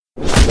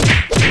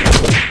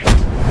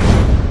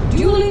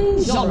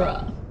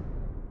genre.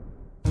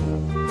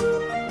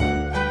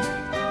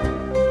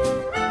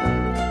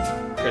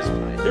 Chris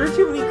Pine. There are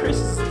too many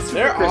Chris's.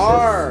 There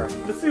are.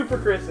 The Super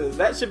Chris's.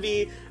 That should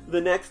be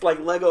the next, like,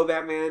 Lego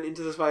Batman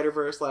Into the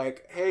Spider-Verse.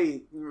 Like,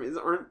 hey,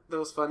 aren't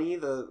those funny?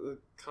 The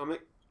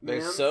comic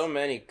There's mans? so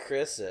many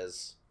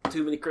Chris's.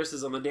 Too many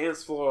Chris's on the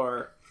dance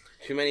floor.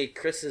 Too many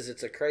Chris's,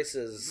 it's a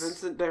crisis.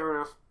 Vincent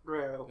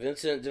D'Onofrio.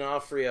 Vincent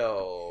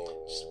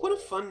D'Onofrio. Just what a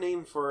fun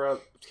name for a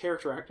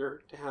character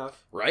actor to have.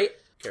 Right?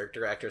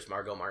 Character actress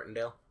Margot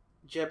Martindale.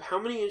 Jeb, how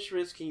many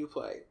instruments can you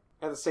play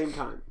at the same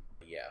time?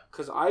 Yeah.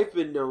 Because I've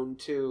been known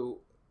to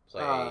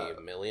Play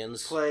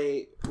millions.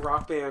 play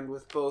Rock Band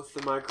with both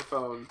the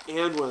microphone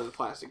and one of the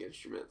plastic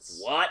instruments.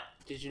 What?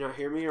 Did you not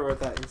hear me, or was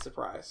that in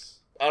surprise?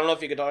 I don't know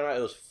if you could talk about it.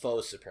 It was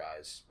faux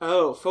surprise.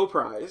 Oh, faux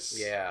prize.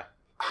 Yeah.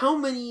 How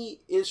many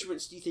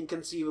instruments do you think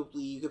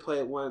conceivably you could play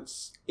at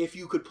once if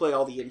you could play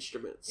all the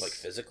instruments? Like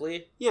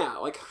physically? Yeah,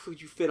 like how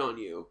would you fit on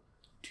you?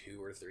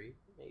 2 or 3,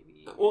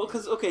 maybe. Well,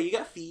 because, okay, you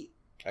got feet.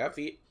 I got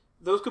feet.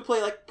 Those could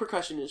play like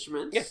percussion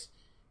instruments. Yeah.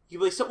 You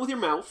could play something with your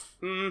mouth,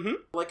 Mm-hmm.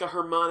 like a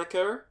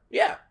harmonica,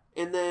 Yeah.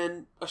 and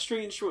then a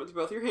string instrument with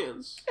both your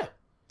hands. Yeah.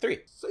 3.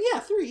 So yeah,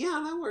 3.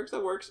 Yeah, that works.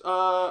 That works.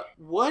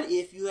 What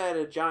if you had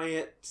a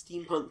giant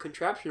steampunk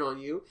contraption on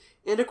you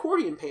and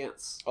accordion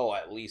pants? Oh,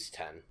 at least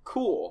 10.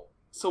 Cool.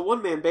 So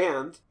one-man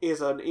band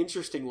is an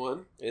interesting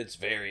one. It's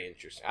very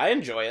interesting. I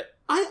enjoy it.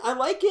 I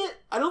like it.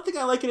 I don't think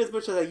I like it as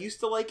much as I used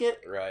to like it.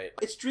 Right.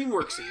 It's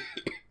DreamWorksy.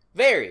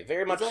 Very,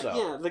 very much Is that- so.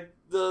 Yeah,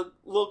 the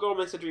little girl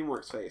makes a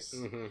DreamWorks face.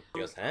 Mm-hmm. She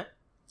goes, huh?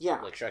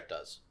 Yeah. Like Shrek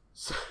does.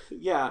 So,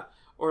 yeah.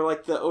 Or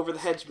like the Over the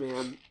Hedge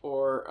Man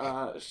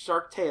or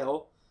Shark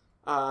Tale.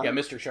 Yeah,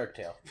 Mr.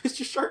 Sharktail.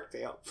 Mr.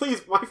 Sharktail.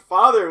 Please, my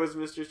father was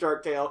Mr.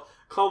 Sharktail.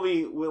 Call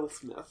me Will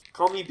Smith.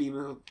 Call me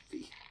B-Movie.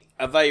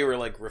 I thought you were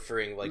like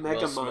referring like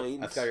Will Smith.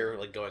 Megamind. I thought you were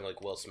like going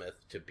like Will Smith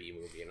to B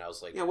movie, and I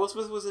was like, Yeah, Will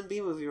Smith was in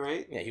B-Movie,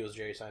 right? yeah, he was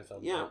Jerry Seinfeld.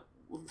 Yeah.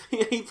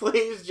 He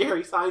plays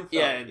Jerry Seinfeld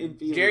Yeah, in and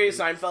B-Movie. Jerry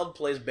Seinfeld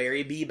plays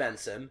Barry B.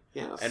 Benson,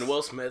 Yes. and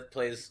Will Smith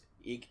plays.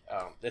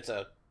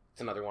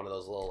 It's another one of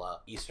those little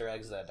Easter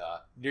eggs that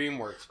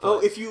DreamWorks. Oh,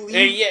 plays. if you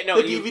leave the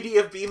DVD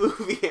of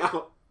B-Movie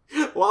out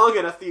long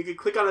enough, you can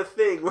click on a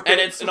thing where and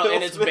it's Will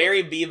and it's Smith.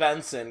 Barry B.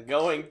 Benson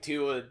going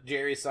to a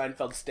Jerry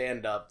Seinfeld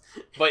stand-up,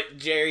 but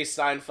Jerry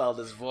Seinfeld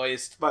is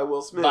voiced by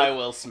Will Smith. by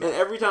Will Smith. And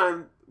every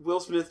time Will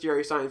Smith,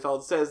 Jerry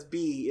Seinfeld says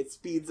B, it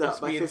speeds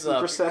up by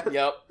 50%.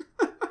 Yep.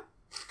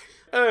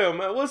 Hey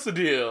man, what's the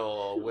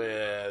deal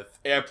with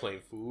airplane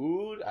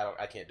food?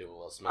 I can't do a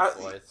Will Smith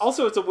voice.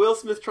 Also, it's a Will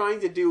Smith trying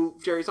to do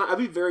Jerry Seinfeld. I'd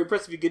be very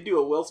impressed if you could do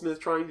a Will Smith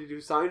trying to do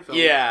Seinfeld.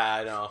 Yeah,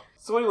 I know.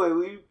 So anyway,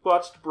 we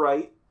watched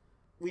Bright.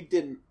 We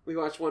didn't. We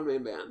watched One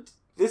Man Band.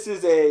 This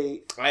is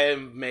a... I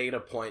have made a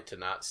point to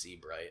not see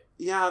Bright.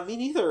 Yeah, me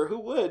neither. Who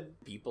would?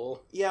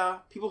 People. Yeah,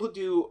 people who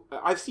do...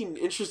 I've seen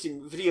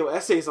interesting video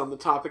essays on the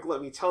topic,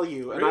 let me tell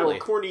you. And I Really?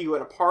 will corner you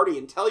at a party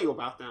and tell you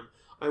about them.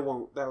 I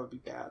won't. That would be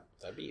bad.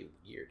 That'd be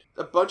weird.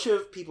 A bunch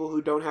of people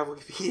who don't have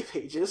Wikipedia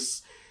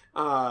pages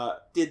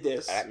did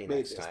this. At me made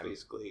next this, time.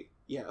 basically.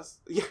 Yes.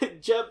 Yeah,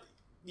 Jeb,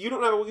 you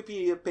don't have a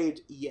Wikipedia page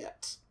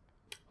yet.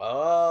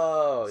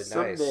 Oh, nice.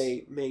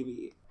 Someday,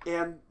 maybe.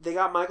 And they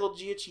got Michael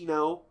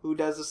Giacchino, who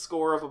does a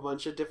score of a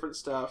bunch of different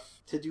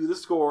stuff, to do the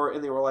score,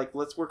 and they were like,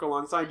 let's work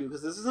alongside you,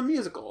 because this is a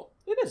musical.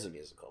 It is a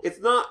musical. It's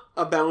not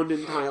a Bound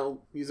and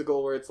Tile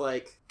musical where it's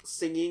like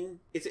singing.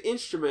 It's an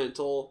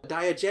instrumental,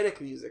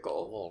 diegetic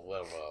musical.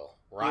 Well.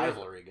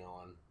 Rivalry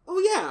going. Oh,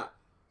 yeah.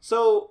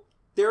 So,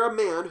 they're a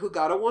man who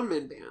got a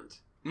one-man band.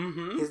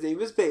 Mm-hmm. His name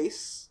is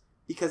Bass,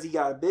 because he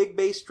got a big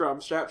bass drum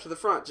strapped to the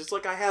front, just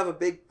like I have a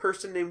big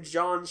person named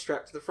John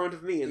strapped to the front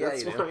of me, and Yeah,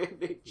 that's you why do. I'm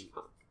named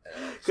John.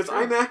 Because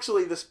I'm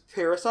actually this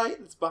parasite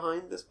that's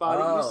behind this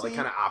body, you see? like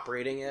kind of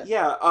operating it?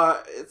 Yeah,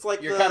 it's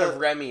like You're kind of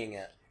Remmying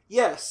it.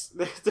 Yes,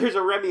 there's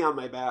a Remy on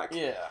my back.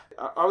 Yeah.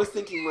 I was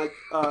thinking, like,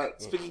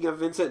 speaking of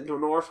Vincent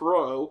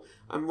D'Onofrio,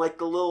 I'm like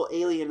the little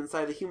alien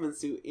inside the human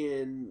suit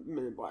in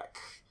Men in Black.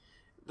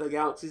 The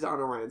Galaxy's on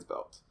Orion's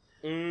Belt.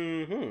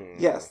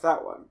 Mm-hmm. Yes,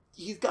 that one.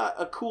 He's got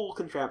a cool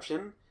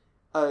contraption,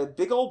 a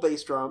big old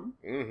bass drum,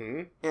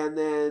 Mm-hmm. and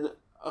then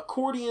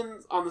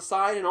accordions on the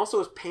side, and also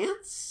his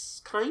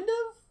pants, kind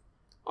of,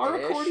 are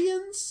Ish.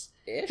 accordions.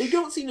 Ish. They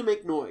don't seem to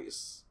make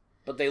noise.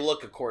 But they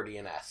look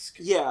accordion-esque.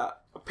 Yeah,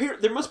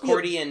 there must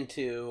Accordion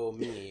to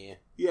me.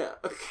 be yeah.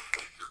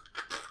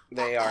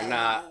 They are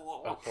not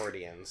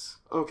accordions.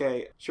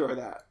 Okay, sure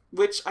that.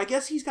 Which, I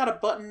guess he's got a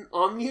button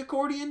on the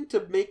accordion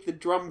to make the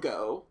drum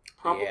go,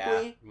 probably.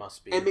 Yeah,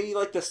 must be. And maybe,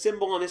 like, the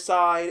cymbal on his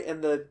side,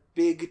 and the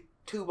big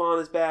tube on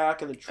his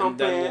back, and the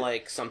trumpet. And then,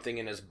 like, something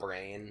in his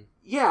brain.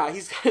 Yeah,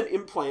 he's got an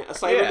implant, a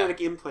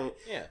cybernetic implant.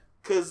 Yeah.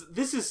 Because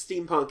this is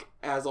steampunk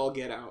as all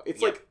get out.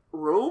 It's Yep. like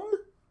Rome?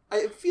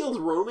 It feels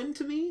Roman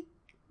to me.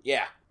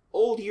 Yeah.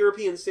 Old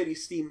European city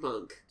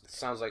steampunk. It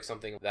sounds like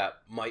something that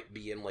might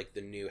be in, like,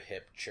 the new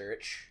hip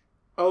church.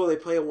 Oh, they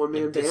play a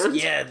one-man Like this- band?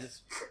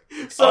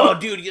 Yeah. So- oh,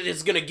 dude,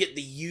 it's gonna get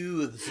the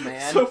youths,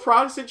 man. So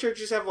Protestant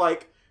churches have,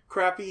 like,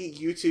 crappy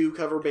U2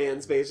 cover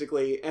bands,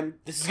 basically, and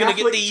this is gonna get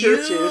Catholic the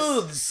churches,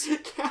 youths.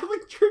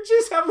 Catholic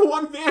churches just have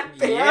one-man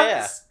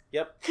bands.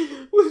 Yeah. Yep.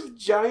 With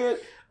giant,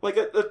 like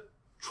a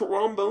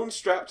trombone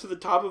strapped to the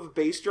top of a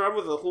bass drum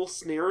with a whole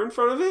snare in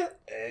front of it.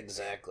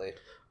 Exactly.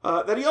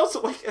 Then he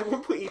also, like, at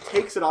one point he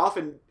takes it off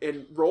and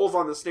rolls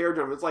on the snare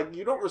drum. It's like,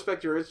 you don't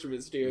respect your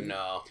instruments, dude.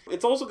 No.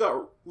 It's also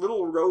got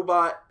little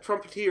robot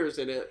trumpeteers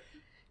in it.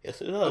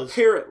 Yes, it does.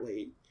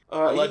 Apparently.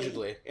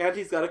 Allegedly. And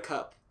he's got a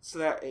cup, so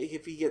that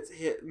if he gets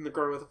hit in the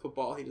groin with a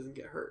football, he doesn't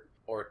get hurt.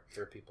 Or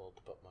for people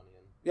to put money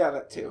in. Yeah,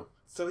 that too. Yeah.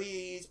 So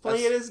he's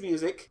playing his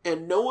music,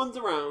 and no one's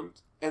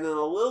around, and then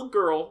a little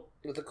girl...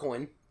 With a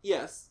coin.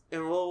 Yes,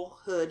 and a little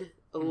hood,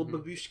 a little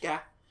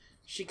babushka.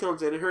 She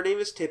comes in, and her name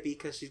is Tippy,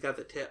 because she's got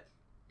the tip.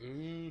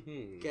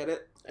 Mm-hmm. Get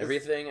it?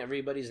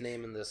 Everybody's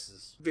name in this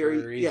is very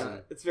for a reason. Yeah.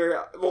 It's very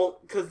well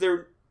because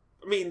they're.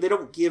 I mean, they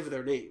don't give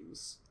their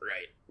names.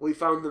 Right. We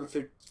found them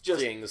through just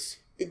Things.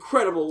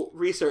 incredible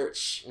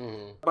research.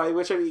 Mm-hmm. By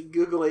which I mean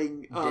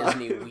googling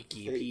Disney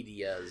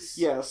Wikipedias.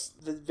 Yes,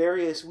 the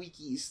various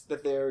wikis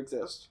that there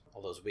exist.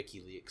 All those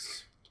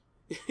WikiLeaks.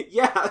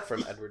 Yeah.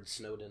 From Edward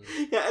Snowden.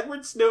 Yeah,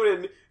 Edward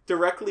Snowden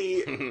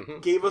directly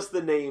gave us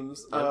the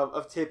names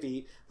of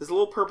Tippy. This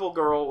little purple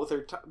girl with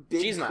her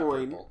big She's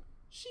coin. not purple.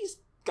 She's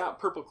got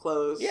purple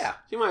clothes. Yeah.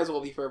 She might as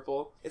well be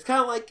purple. It's kind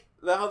of like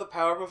how the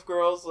Powerpuff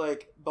Girls,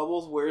 like,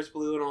 Bubbles wears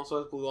blue and also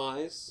has blue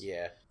eyes.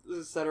 Yeah.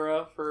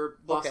 Etc. for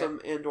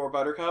Blossom and or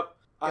Buttercup.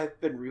 I've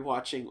been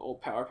rewatching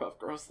old Powerpuff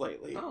Girls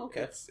lately. Oh,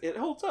 okay. It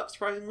holds up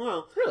surprisingly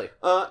well. Really?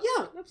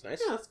 Yeah. That's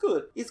nice. Yeah, it's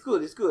good. It's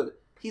good.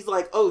 He's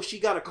like, oh, she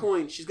got a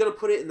coin. She's gonna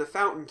put it in the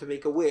fountain to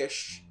make a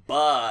wish.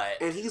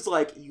 But... And he's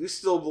like, you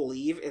still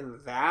believe in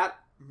that?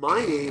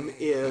 My name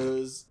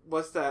is...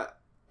 What's that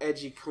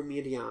edgy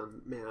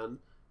comedian man?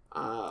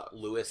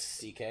 Louis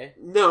C.K.?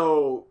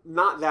 No,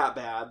 not that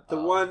bad. The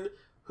one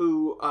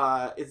who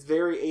is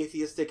very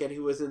atheistic and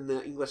who was in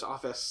the English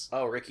Office.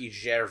 Oh, Ricky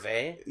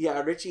Gervais?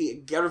 Yeah,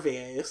 Richie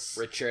Gervais.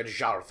 Richard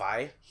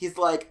Gervais. He's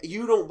like,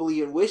 you don't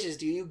believe in wishes,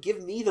 do you?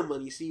 Give me the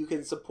money so you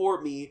can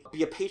support me,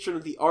 be a patron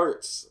of the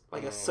arts,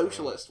 like a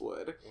socialist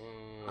would.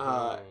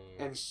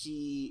 And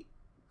she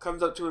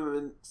comes up to him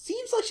and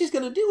seems like she's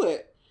gonna do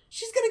it.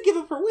 She's gonna give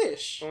up her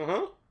wish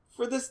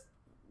for this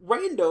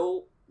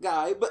rando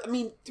guy. But, I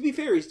mean, to be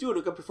fair, he's doing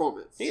a good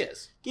performance. He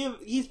is.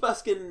 He's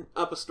busking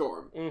up a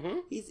storm. Mm-hmm.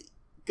 He's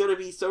gonna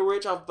be so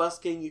rich off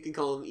busking, you can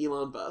call him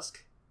Elon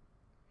Busk.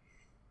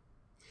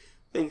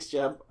 Thanks,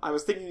 Jeb. I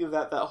was thinking of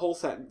that whole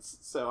sentence,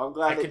 so I'm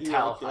glad that you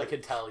liked it. I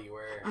could tell you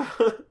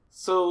were.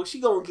 So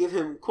she gonna give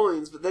him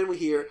coins, but then we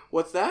hear,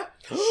 what's that?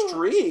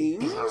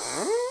 Strings?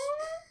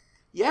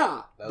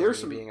 Yeah. That was there's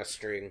me some... being a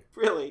string.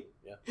 Really?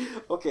 Yeah.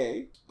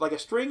 Okay. Like a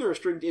string or a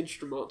stringed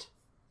instrument?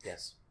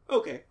 Yes.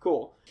 Okay,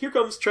 cool. Here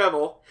comes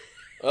Treble.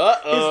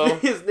 Uh-oh.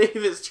 His name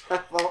is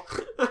Treble.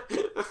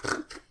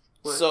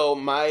 So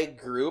my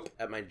group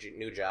at my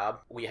new job,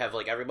 we have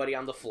like everybody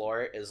on the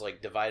floor is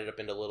like divided up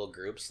into little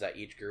groups that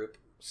each group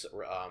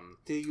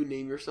do you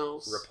name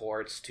yourselves?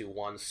 reports to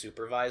one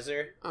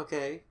supervisor.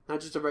 Okay,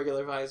 not just a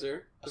regular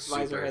visor. This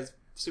visor has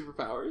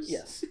superpowers.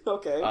 Yes.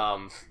 Okay.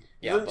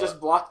 Yeah, doesn't just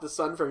block the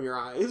sun from your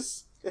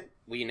eyes.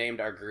 We named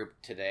our group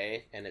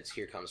today, and it's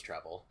Here Comes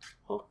Treble.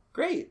 Oh,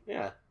 great.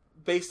 Yeah.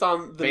 Based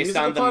on the Based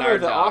musical on the part or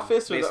Nard the Dog.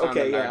 Office? Or Based the... on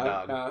the Okay,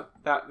 Nard yeah.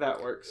 Dog.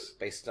 That works.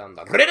 Based on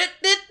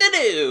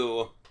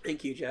the...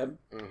 Thank you, Jeb.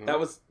 Mm-hmm. That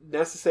was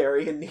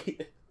necessary and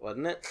needed.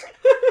 Wasn't it?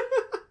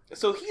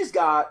 So he's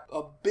got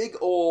a big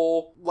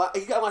old...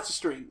 He's got lots of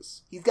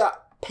strings. He's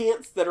got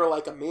pants that are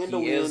like a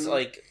mandolin. He is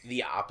like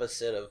the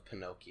opposite of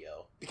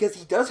Pinocchio. Because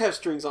he does have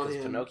strings on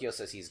him. Pinocchio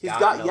says he's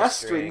got no yes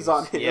strings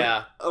on him.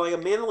 Yeah. Like a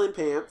mandolin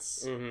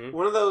pants. Mm-hmm.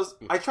 One of those...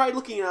 I tried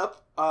looking it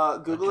up,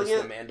 Googling Not just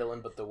it. the mandolin,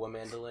 but the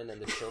mandolin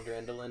and the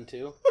childrandolin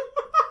too.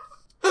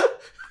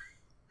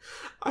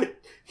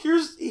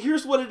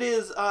 Here's what it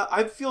is.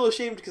 I feel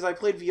ashamed because I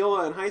played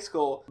viola in high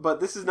school, but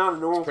this is not a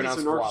normal piece of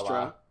an orchestra.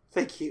 voila.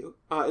 Thank you.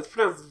 It's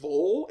pronounced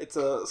vol. It's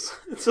a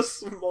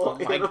small. Oh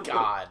my animal.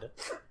 god!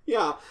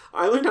 Yeah,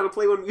 I learned how to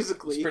play one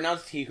musically. It's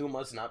pronounced "he who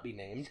must not be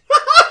named."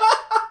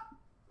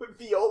 With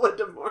viola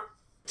de mar.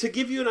 To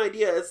give you an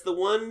idea, it's the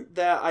one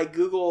that I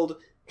googled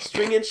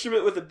string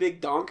instrument with a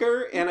big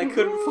donker, and I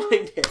couldn't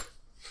find it.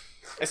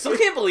 I still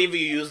can't believe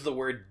you used the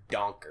word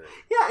donker.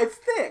 Yeah, it's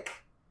thick.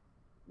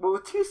 Well,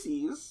 with two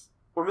C's,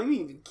 or maybe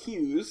even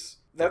Q's.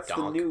 That's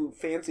the new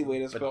fancy way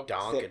to spell thick.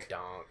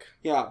 Badonk-a-donk.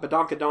 Yeah,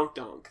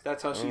 badonk-a-donk-donk.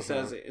 That's how she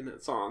says it in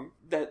that song.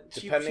 That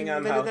Depending she on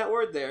invented how that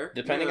word there.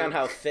 Depending on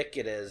how thick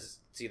it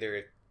is, it's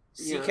either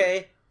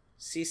CK,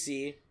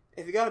 CC,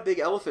 if you got a big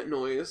elephant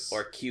noise,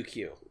 or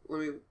QQ. let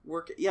me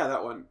work it. Yeah,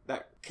 that one.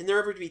 That can there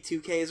ever be two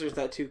Ks, or is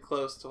that too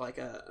close to like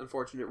a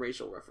unfortunate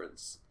racial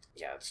reference?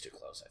 Yeah, it's too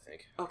close, I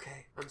think.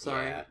 Okay, I'm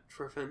sorry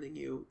for offending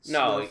you.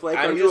 No, Snowflake.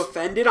 I'm Are you just...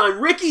 offended?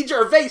 I'm Ricky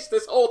Gervais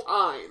this whole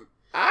time.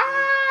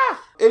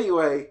 Ah!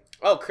 Anyway.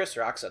 Oh, Chris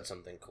Rock said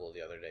something cool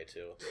the other day,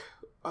 too.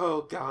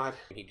 Oh, God.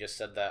 He just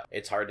said that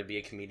it's hard to be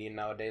a comedian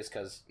nowadays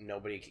because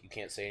you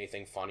can't say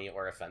anything funny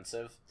or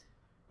offensive.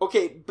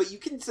 Okay, but you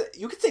can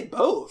say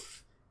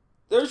both.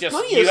 There's Just,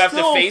 plenty of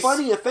still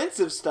funny,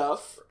 offensive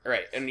stuff.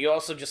 Right, and you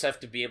also just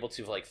have to be able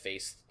to, like,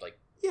 face, like,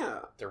 Yeah.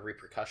 their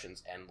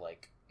repercussions and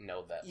like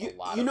know that You, a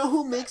lot. you of know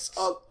who makes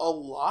facts- a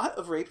lot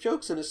of rape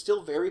jokes and is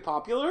still very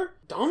popular?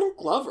 Donald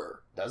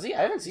Glover. Does he?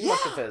 I haven't seen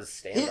much of his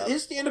stand up.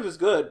 His stand up is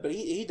good, but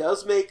he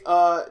does make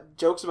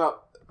jokes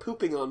about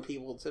pooping on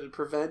people to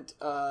prevent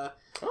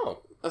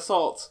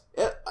assaults.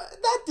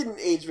 That didn't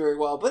age very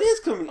well, but his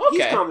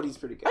comedy's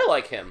pretty good. I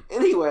like him.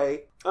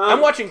 Anyway,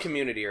 I'm watching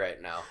Community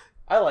right now.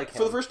 I like him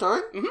for the first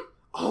time. Mhm.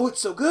 Oh,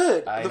 it's so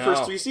good. I the know.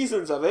 first 3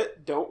 seasons of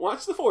it. Don't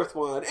watch the 4th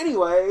one.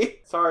 Anyway,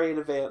 sorry in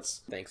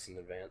advance. Thanks in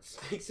advance.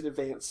 Thanks in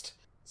advance.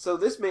 So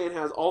this man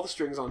has all the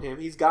strings on him.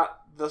 He's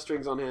got the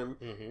strings on him.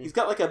 Mm-hmm. He's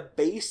got like a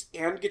bass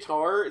and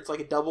guitar. It's like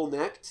a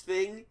double-necked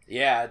thing.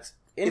 Yeah, it's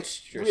It's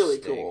interesting. really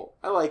cool.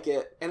 I like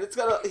it. And he's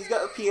got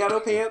a piano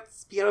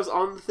pants. Piano's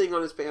on the thing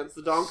on his pants.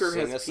 The Donker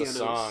Sing has us pianos. a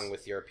song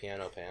with your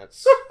piano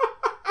pants.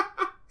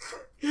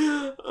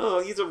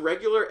 Oh, he's a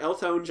regular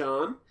Elton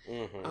John.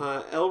 Mm-hmm.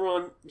 L.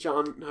 Ron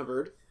John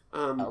Hubbard.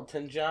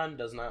 Elton John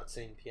does not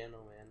sing Piano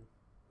Man.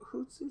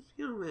 Who sings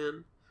Piano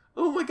Man?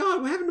 Oh my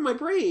god, what happened to my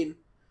brain?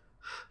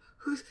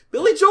 Who's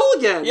Billy Joel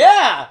again?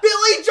 Yeah!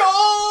 Billy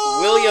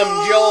Joel!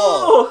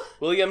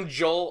 William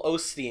Joel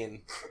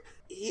Osteen.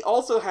 He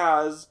also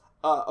has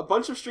a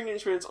bunch of string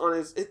instruments on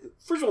his...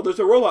 First of all, there's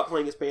a robot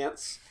playing his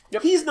pants.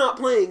 Yep. He's not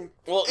playing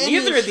Well, any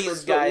neither of instruments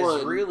these but guys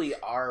one. really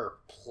are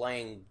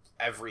playing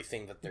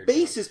everything that they're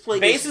Bass doing. is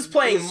playing Bass his- is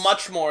playing his-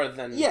 much more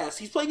than... Yes,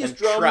 he's playing his and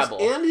drums treble.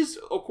 and his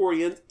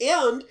accordion,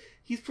 and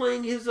he's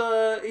playing his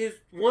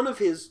one of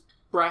his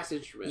brass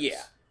instruments.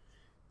 Yeah.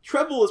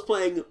 Treble is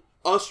playing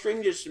a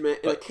stringed instrument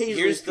and But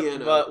occasionally here's the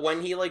piano. but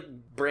when he like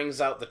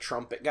brings out the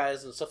trumpet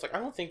guys and stuff, like I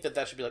don't think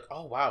that should be like,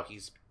 oh wow,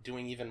 he's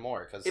doing even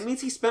more because It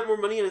means he spent more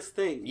money on his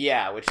thing.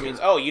 yeah, which means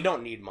oh you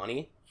don't need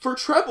money. For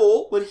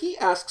treble, when he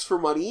asks for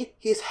money,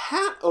 his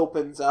hat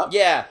opens up.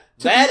 Yeah,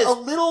 To that be is a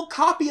little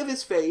copy of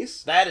his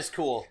face,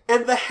 cool.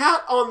 and the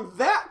hat on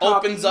that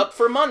copy Opens up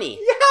for money.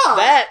 Yeah,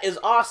 That is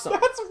awesome.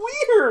 that's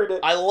weird.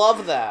 I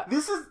love that.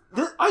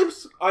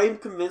 I'm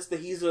convinced that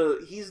he's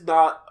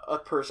not a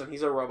person.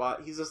 He's a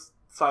robot. He's a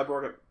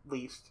cyborg at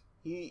least.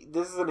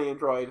 This is an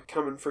android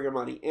coming for your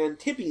money, and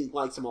Tippy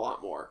likes him a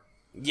lot more.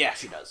 Yeah,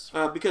 she does.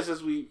 Because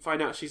as we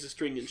find out, she's a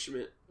string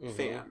instrument Mhm.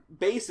 fan.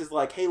 Bass is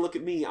like, hey, look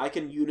at me. I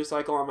can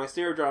unicycle on my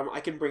snare drum. I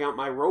can bring out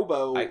my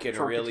robo I can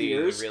really,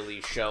 trumpeteers.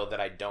 really show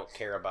that I don't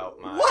care about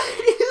my... What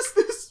is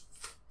this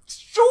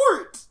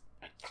short?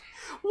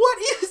 What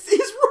is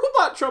his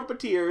robot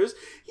trumpeteers?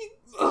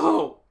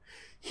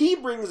 He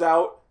brings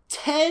out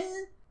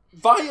 10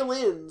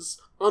 violins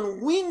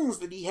on wings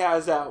that he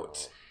has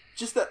out.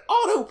 Just that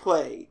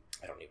autoplay.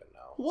 I don't even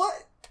know.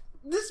 What?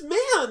 This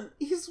man,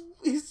 he's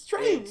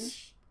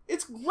strange.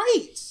 It's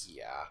great.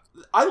 Yeah.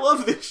 I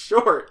love this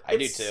short. I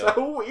do it's too.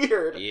 so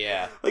weird.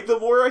 Yeah. Like the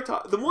more I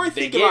talk, the more I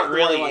They think get about it, the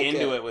more I really like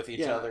into it with each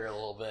Yeah. other a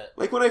little bit.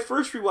 Like when I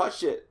first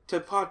rewatched it to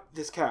pod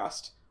this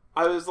cast,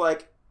 I was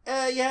like,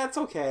 yeah, it's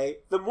okay.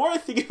 The more I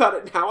think about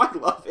it now, I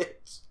love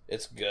it.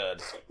 It's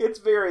good. It's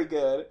very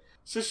good.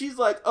 So she's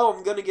like, oh,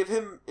 I'm gonna give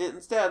him it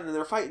instead, and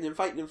they're fighting and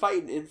fighting and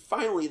fighting, and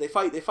finally they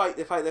fight.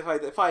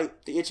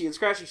 The Itchy and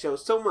Scratchy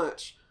shows so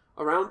much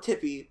around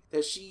Tippy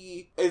that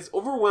she is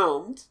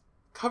overwhelmed,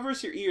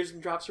 covers her ears,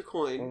 and drops her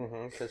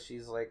coin. Because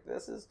she's like,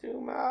 this is too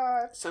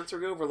much.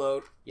 Sensory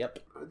overload. Yep.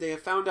 They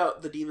have found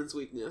out the demon's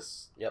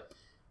weakness. Yep.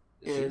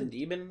 Is she the And-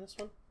 demon in this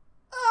one?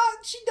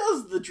 She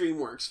does the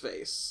DreamWorks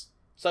face.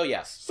 So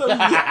yes. So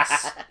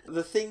yes,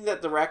 the thing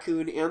that the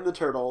raccoon and the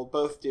turtle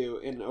both do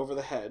in Over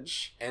the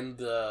Hedge And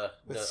the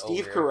with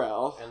Steve ogre.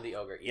 Carell. And the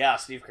ogre. Yeah,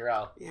 Steve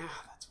Carell. Yeah,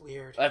 that's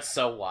weird. That's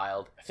so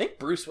wild. I think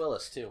Bruce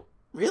Willis too.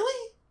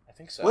 Really? I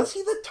think so. Was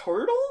he the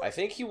turtle? I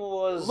think he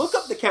was. Look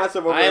up the cast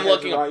of Over I am the Hedge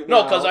looking right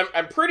No, now. because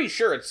I'm pretty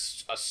sure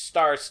it's a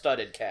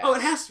star-studded cast. Oh,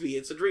 it has to be.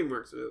 It's a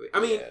DreamWorks movie. I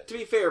mean, Yeah. to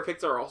be fair,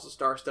 Pixar also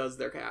star-studs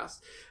their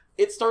cast.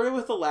 It started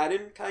with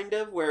Aladdin, kind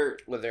of, where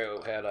Where they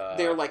had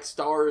they're like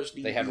stars.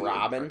 they had DVD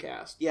Robin?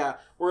 cast. Yeah,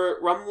 where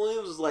Robin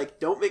Williams was like,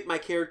 "Don't make my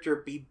character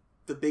be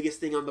the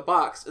biggest thing on the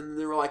box," and then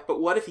they were like, "But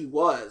what if he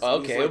was?"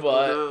 And he's Okay, like,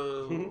 but-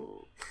 "Oh,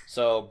 no."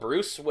 So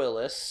Bruce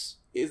Willis,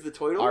 Is the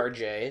turtle?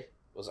 RJ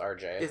was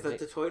RJ. Is that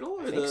the turtle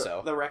or I think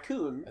so. the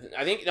raccoon?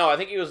 I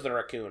think he was the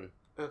raccoon.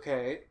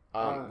 Okay.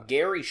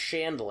 Gary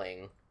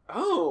Shandling.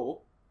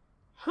 Oh.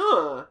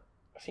 Huh.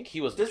 I think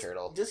he was the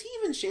turtle. Does he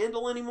even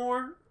chandle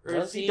anymore? Or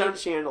Does is he he? done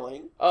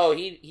chandling? Oh,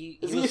 he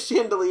Is he a was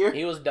chandelier?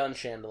 he was done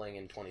chandling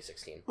in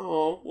 2016.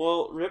 Oh,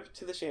 well, rip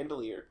to the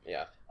chandelier.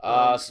 Yeah.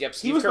 He Yep.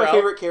 Steve was Carell, my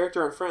favorite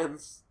character on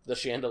Friends. the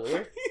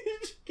chandelier.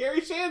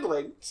 Gary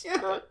Shandling.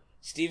 Yeah.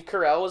 Steve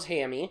Carell was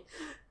Hammy.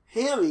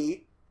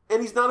 Hammy,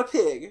 and he's not a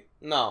pig.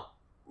 No.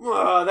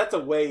 Oh, that's a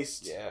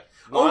waste. Yeah.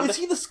 Oh, Wanda, is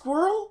he the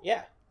squirrel?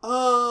 Yeah.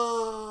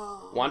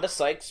 Oh. Wanda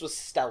Sykes was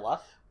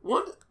Stella.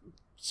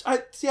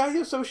 I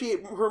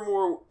associate her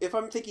more, if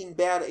I'm thinking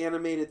bad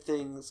animated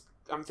things,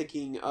 I'm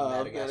thinking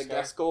of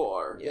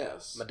Madagascar. Yeah.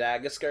 Yes.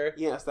 Madagascar.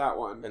 Yes, that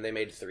one. And they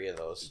made 3 of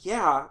those.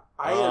 Yeah,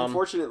 I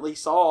unfortunately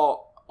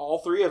saw all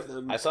 3 of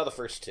them. I saw the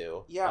first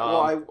 2. Yeah,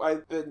 well,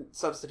 I've been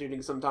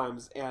substituting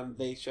sometimes, and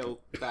they show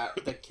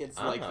that the kids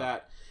like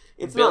that.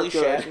 It's Billy not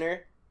good. Shatner.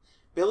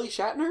 Billy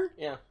Shatner?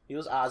 Yeah, he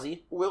was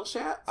Ozzy. Will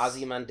Shatz?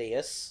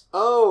 Ozymandias.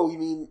 Oh, you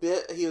mean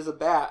he was a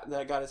bat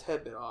that got his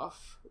head bit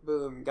off.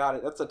 Boom, got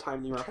it. That's a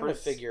timely I'm reference. trying to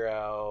figure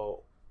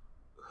out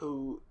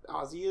who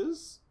Ozzy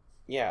is.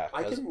 Yeah,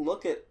 I can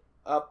look it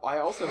up. I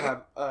also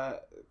have a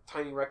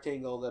tiny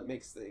rectangle that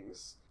makes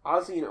things.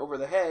 Ozzy and Over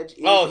the Hedge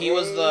is he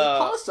was the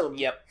possum.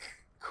 Yep.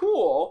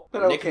 Cool.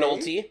 But Nick okay.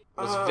 Nolte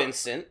was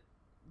Vincent.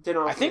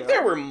 D'Onofrio. I think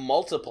there were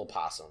multiple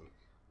possum.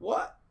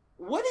 What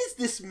is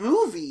this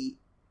movie?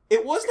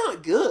 It was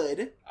not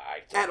good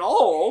at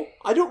all.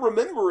 I don't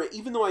remember it,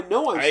 even though I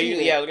know I've seen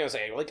it. Yeah, I was gonna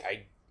say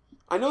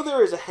I know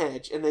there is a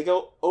hedge, and they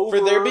go over.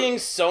 For there being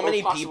so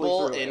many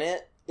people in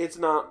it, it's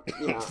not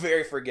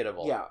very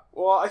forgettable. Yeah.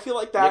 Well, I feel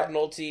like that Nick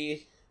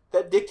Nolte,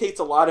 that dictates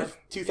a lot of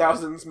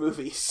 2000s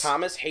movies.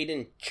 Thomas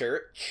Hayden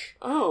Church.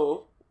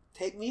 Oh,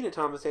 take me to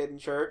Thomas Hayden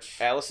Church.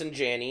 Allison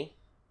Janney.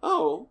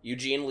 Oh,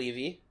 Eugene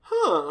Levy.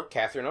 huh.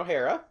 Catherine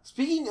O'Hara.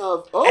 Speaking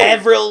of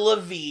Avril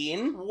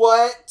Lavigne.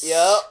 What?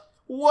 Yep.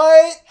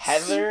 What?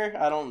 Heather.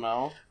 I don't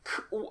know.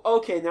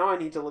 Okay, now I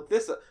need to look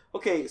this up.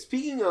 Okay,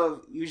 speaking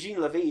of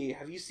Eugene Levy,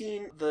 have you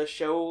seen the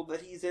show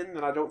that he's in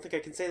that I don't think I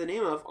can say the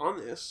name of on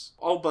this?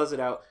 I'll buzz it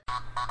out.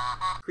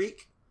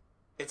 Creek?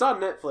 It's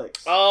on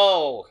Netflix.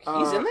 Oh,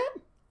 he's in that?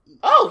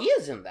 Oh, he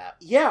is in that.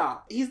 Yeah,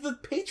 he's the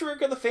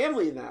patriarch of the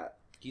family in that.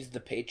 He's the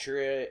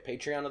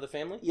Patreon of the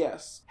family?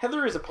 Yes.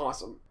 Heather is a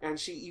possum,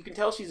 and you can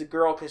tell she's a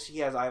girl because she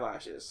has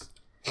eyelashes.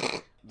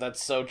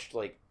 That's so,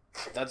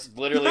 that's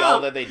literally all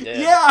that they did.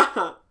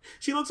 Yeah!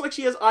 She looks like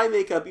she has eye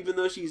makeup, even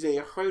though she's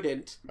a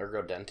rodent. A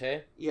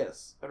rodente?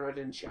 Yes, a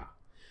rodentia.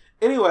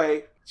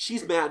 Anyway,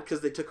 she's mad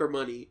because they took her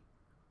money.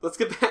 Let's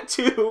get back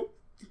to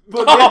We've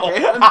been on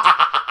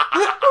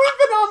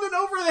an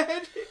over the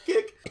head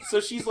kick. So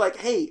she's like,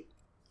 hey,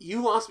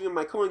 you lost me on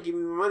my coin, give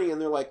me my money.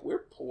 And they're like,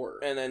 we're poor.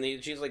 And then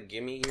she's like,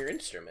 give me your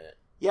instrument.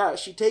 Yeah,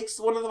 she takes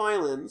one of the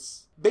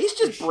violins. Bass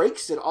just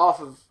breaks it off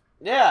of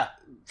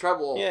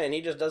treble. Yeah, and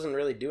he just doesn't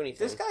really do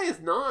anything. This guy is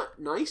not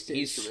nice to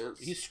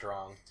instruments. He's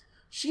strong.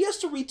 She has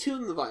to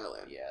retune the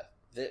violin.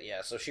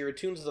 Yeah. So she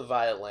retunes the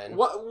violin.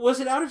 What was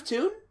it out of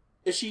tune?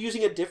 Is she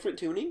using a different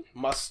tuning?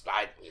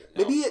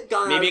 Maybe it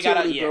got out of tune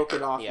and he broke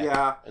it off.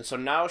 Yeah. And so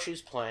now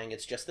she's playing.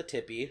 It's just the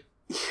tippy.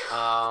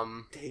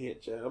 Dang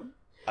it, Jeb.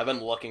 I've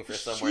been looking for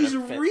somewhere. She's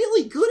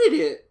really good at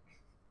it.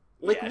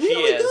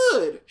 Really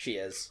good. She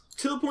is.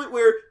 To the point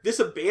where this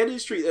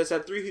abandoned street that's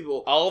had 3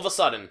 people. All of a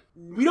sudden.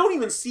 We don't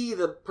even see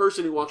the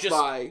person who walks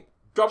by.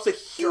 Drops a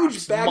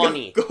huge bag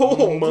money. of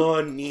gold.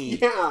 Money.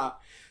 Yeah.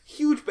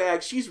 Huge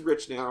bag. She's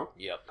rich now.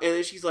 Yep. And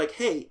then she's like,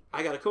 hey,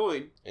 I got a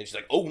coin. And she's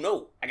like, oh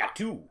no, I got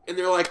 2. And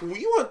they're like,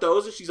 we want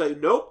those. And she's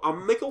like, nope, I'm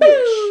going to make a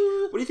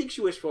wish. What do you think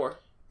she wished for?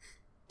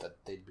 That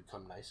they'd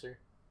become nicer.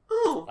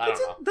 Oh,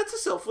 that's a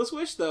selfless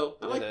wish, though.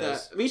 I like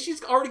that. I mean,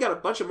 she's already got a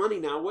bunch of money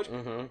now. Which,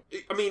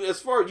 I mean, as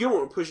far you don't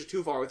want to push it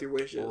too far with your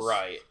wishes,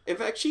 right? In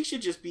fact, she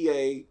should just be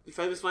a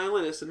famous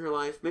violinist in her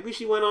life. Maybe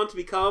she went on to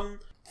become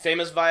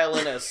famous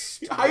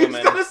violinist. I was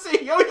gonna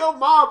say Yo-Yo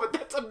Ma, but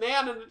that's a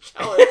man and a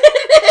cellist.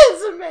 It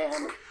is a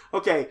man.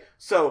 Okay,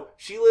 so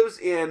she lives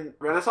in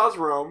Renaissance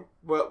Rome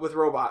with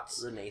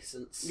robots.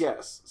 Renaissance.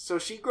 Yes. So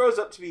she grows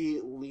up to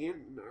be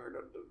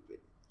Leonardo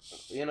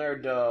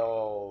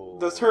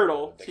the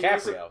turtle.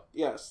 DiCaprio.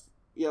 Yes.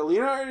 Yeah,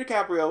 Leonardo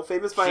DiCaprio,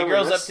 famous violinist. She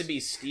grows up to be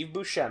Steve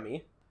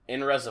Buscemi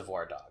in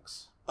Reservoir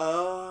Dogs.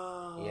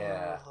 Oh.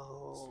 Yeah.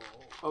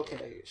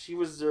 Okay. She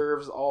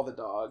reserves all the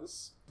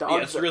dogs. Yeah,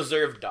 it's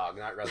Reserve Dog,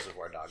 not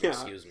Reservoir Dog.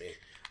 Excuse me.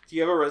 Do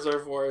you have a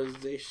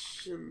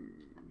reservoirization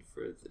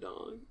for the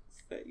dogs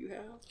that you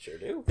have? Sure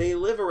do. They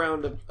live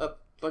around a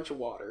bunch of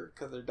water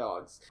because they're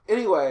dogs.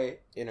 Anyway,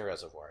 in a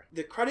reservoir.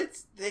 The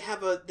credits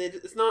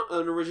it's not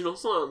an original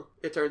song.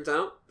 It turns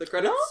out the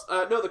credits.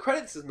 No, the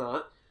credits is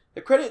not.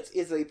 The credits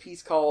is a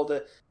piece called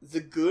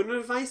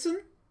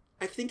Zigeunerweisen.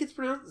 I think it's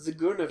pronounced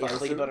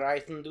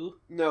Zigeunerweisen.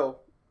 No,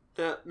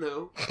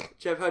 no.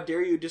 Jeff, how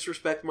dare you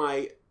disrespect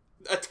my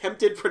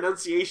attempted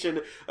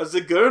pronunciation of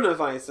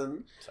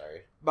Zigeunerweisen?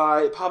 Sorry.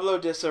 By Pablo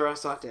de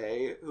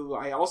Sarasate, who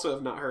I also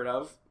have not heard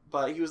of,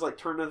 but he was like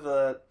turn of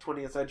the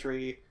 20th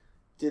century.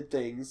 Did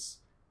things,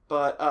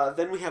 but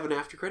then we have an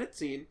after credit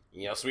scene.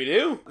 Yes, we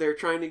do. They're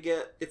trying to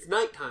get. It's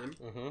nighttime.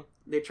 Mm-hmm.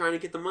 They're trying to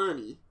get the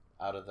money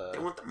out of the. They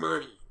want the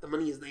money. The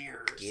money is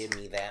theirs. Give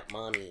me that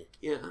money.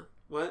 Yeah.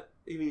 What?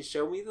 You mean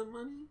show me the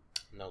money?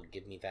 No,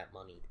 give me that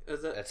money.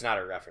 Is that? That's not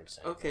a reference.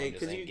 Okay,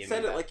 because you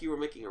said it like you were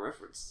making a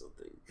reference to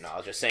something. No, I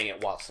was just saying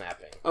it while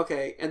snapping.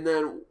 Okay, and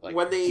then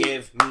when they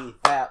give me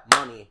that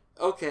money.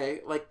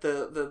 Okay, like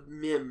the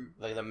meme.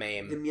 Like the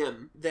meme. The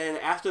meme. Then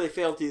after they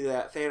fail to do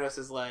that, Thanos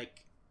is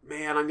like,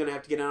 man, I'm gonna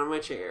have to get out of my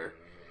chair.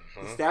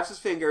 Mm-hmm. He snaps his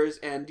fingers,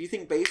 and do you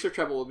think bass or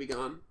treble will be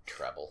gone?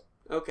 Treble.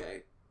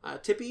 Okay.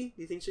 Tippy,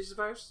 do you think she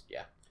survives?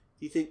 Yeah.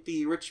 Do you think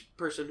the rich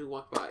person who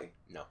walked by?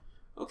 No.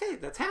 Okay,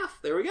 that's half.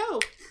 There we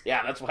go.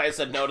 Yeah, that's why I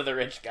said no to the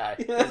rich guy,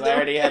 because I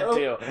already had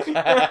 2.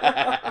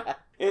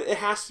 It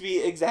has to be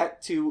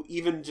exact to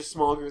even just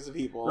small groups of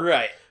people.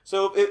 Right.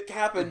 So if it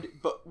happened,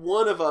 but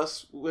one of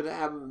us would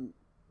have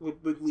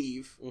would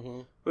leave.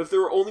 Mm-hmm. But if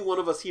there were only one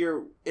of us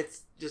here,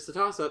 it's just a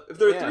toss-up. If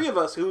there are three of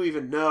us, who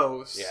even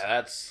knows? Yeah,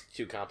 that's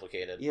too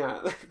complicated. Yeah,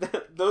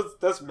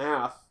 that's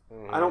math.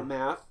 Mm-hmm. I don't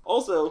math.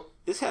 Also,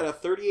 this had a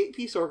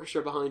 38-piece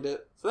orchestra behind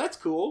it, so that's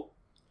cool.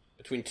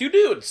 Between two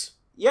dudes.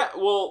 Yeah,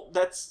 well,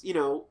 that's,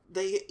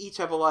 they each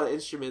have a lot of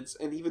instruments,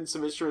 and even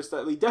some instruments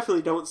that we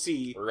definitely don't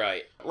see.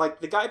 Right.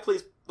 Like, the guy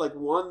plays, like,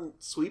 one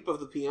sweep of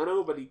the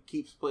piano, but he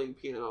keeps playing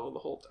piano the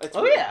whole time.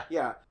 Oh, yeah.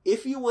 Yeah.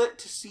 If you went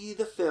to see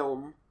the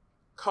film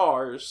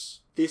Cars,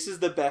 this is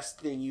the best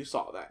thing you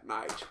saw that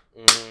night.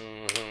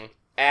 Mm-hmm.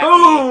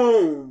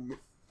 Boom!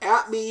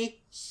 At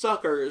me,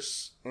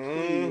 suckers. Please.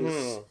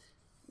 Mm-hmm.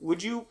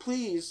 Would you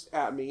please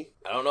at me?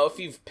 I don't know if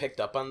you've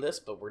picked up on this,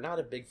 but we're not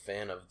a big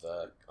fan of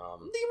the...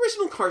 The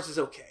original Cars is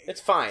okay.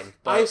 It's fine.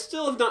 But I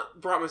still have not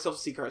brought myself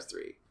to see Cars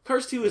 3.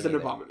 Cars 2 is an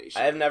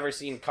abomination. I have never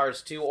seen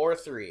Cars 2 or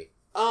 3.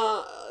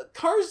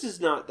 Cars is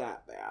not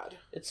that bad.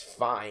 It's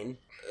fine.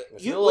 I You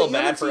feel a little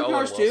haven't bad for seen Owen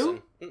Cars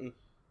Wilson. 2?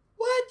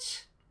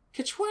 What?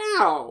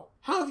 Ka-chow!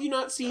 How have you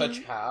not seen...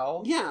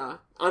 Ka-chow? Yeah.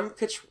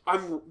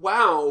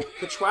 Wow.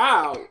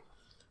 Ka-chow.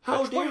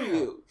 How dare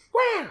you?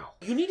 Wow!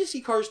 You need to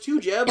see Cars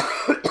 2, Jeb.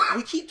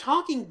 We keep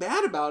talking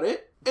bad about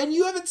it, and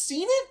you haven't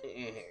seen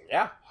it?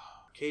 Yeah.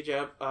 Okay,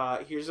 Jeb.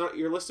 Here's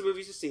your list of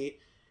movies to see.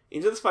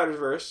 Into the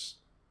Spider-Verse,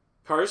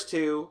 Cars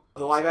 2,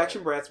 the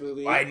live-action Bratz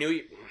movie, I knew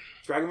you...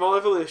 Dragon Ball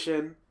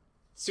Evolution,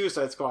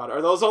 Suicide Squad.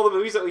 Are those all the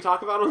movies that we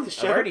talk about on the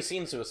show? I've already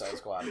seen Suicide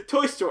Squad.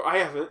 Toy Story. I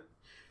haven't.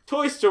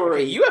 Toy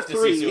Story. Okay, you have to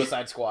 3. see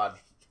Suicide Squad.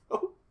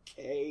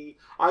 Okay.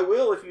 I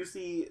will if you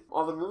see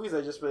all the movies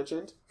I just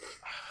mentioned.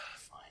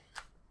 Fine.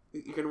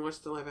 You're gonna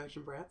watch the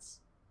live-action Bratz?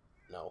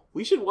 No.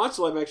 We should watch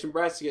the live-action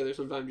Bratz together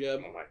sometime,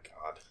 Jeb. Oh my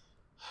god.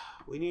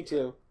 We need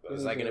to.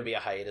 Is that going to be a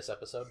hiatus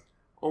episode?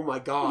 Oh my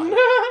god.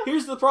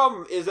 Here's the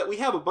problem, is that we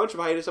have a bunch of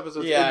hiatus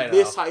episodes in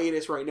this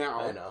hiatus right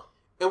now. I know.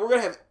 And we're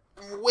going to have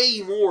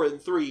way more than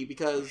 3,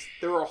 because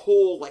there are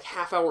whole,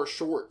 half-hour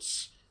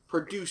shorts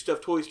produced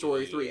of Toy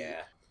Story 3.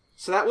 Yeah.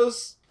 So that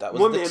was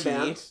One Man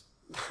Band.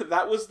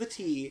 That was the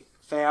tea,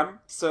 fam.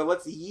 So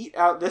let's yeet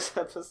out this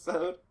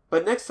episode.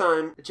 But next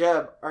time,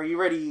 Jeb, are you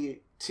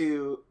ready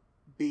to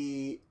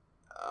be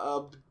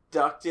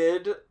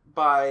abducted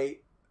by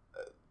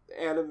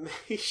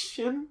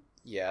animation?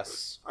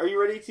 Yes. Are you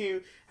ready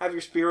to have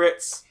your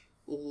spirits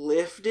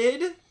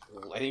lifted?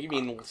 I think you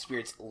mean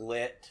spirits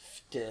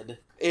lifted.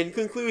 In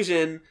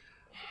conclusion,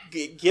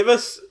 give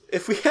us,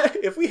 if we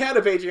had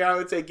a Patreon, I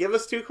would say give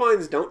us 2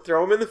 coins, don't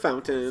throw them in the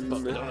fountain.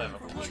 But we don't have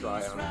a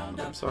try on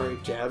it. I'm sorry,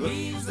 Jeb.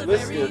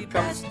 Listener,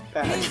 come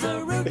back. He's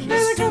the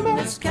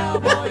rookiest,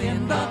 cowboy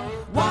in the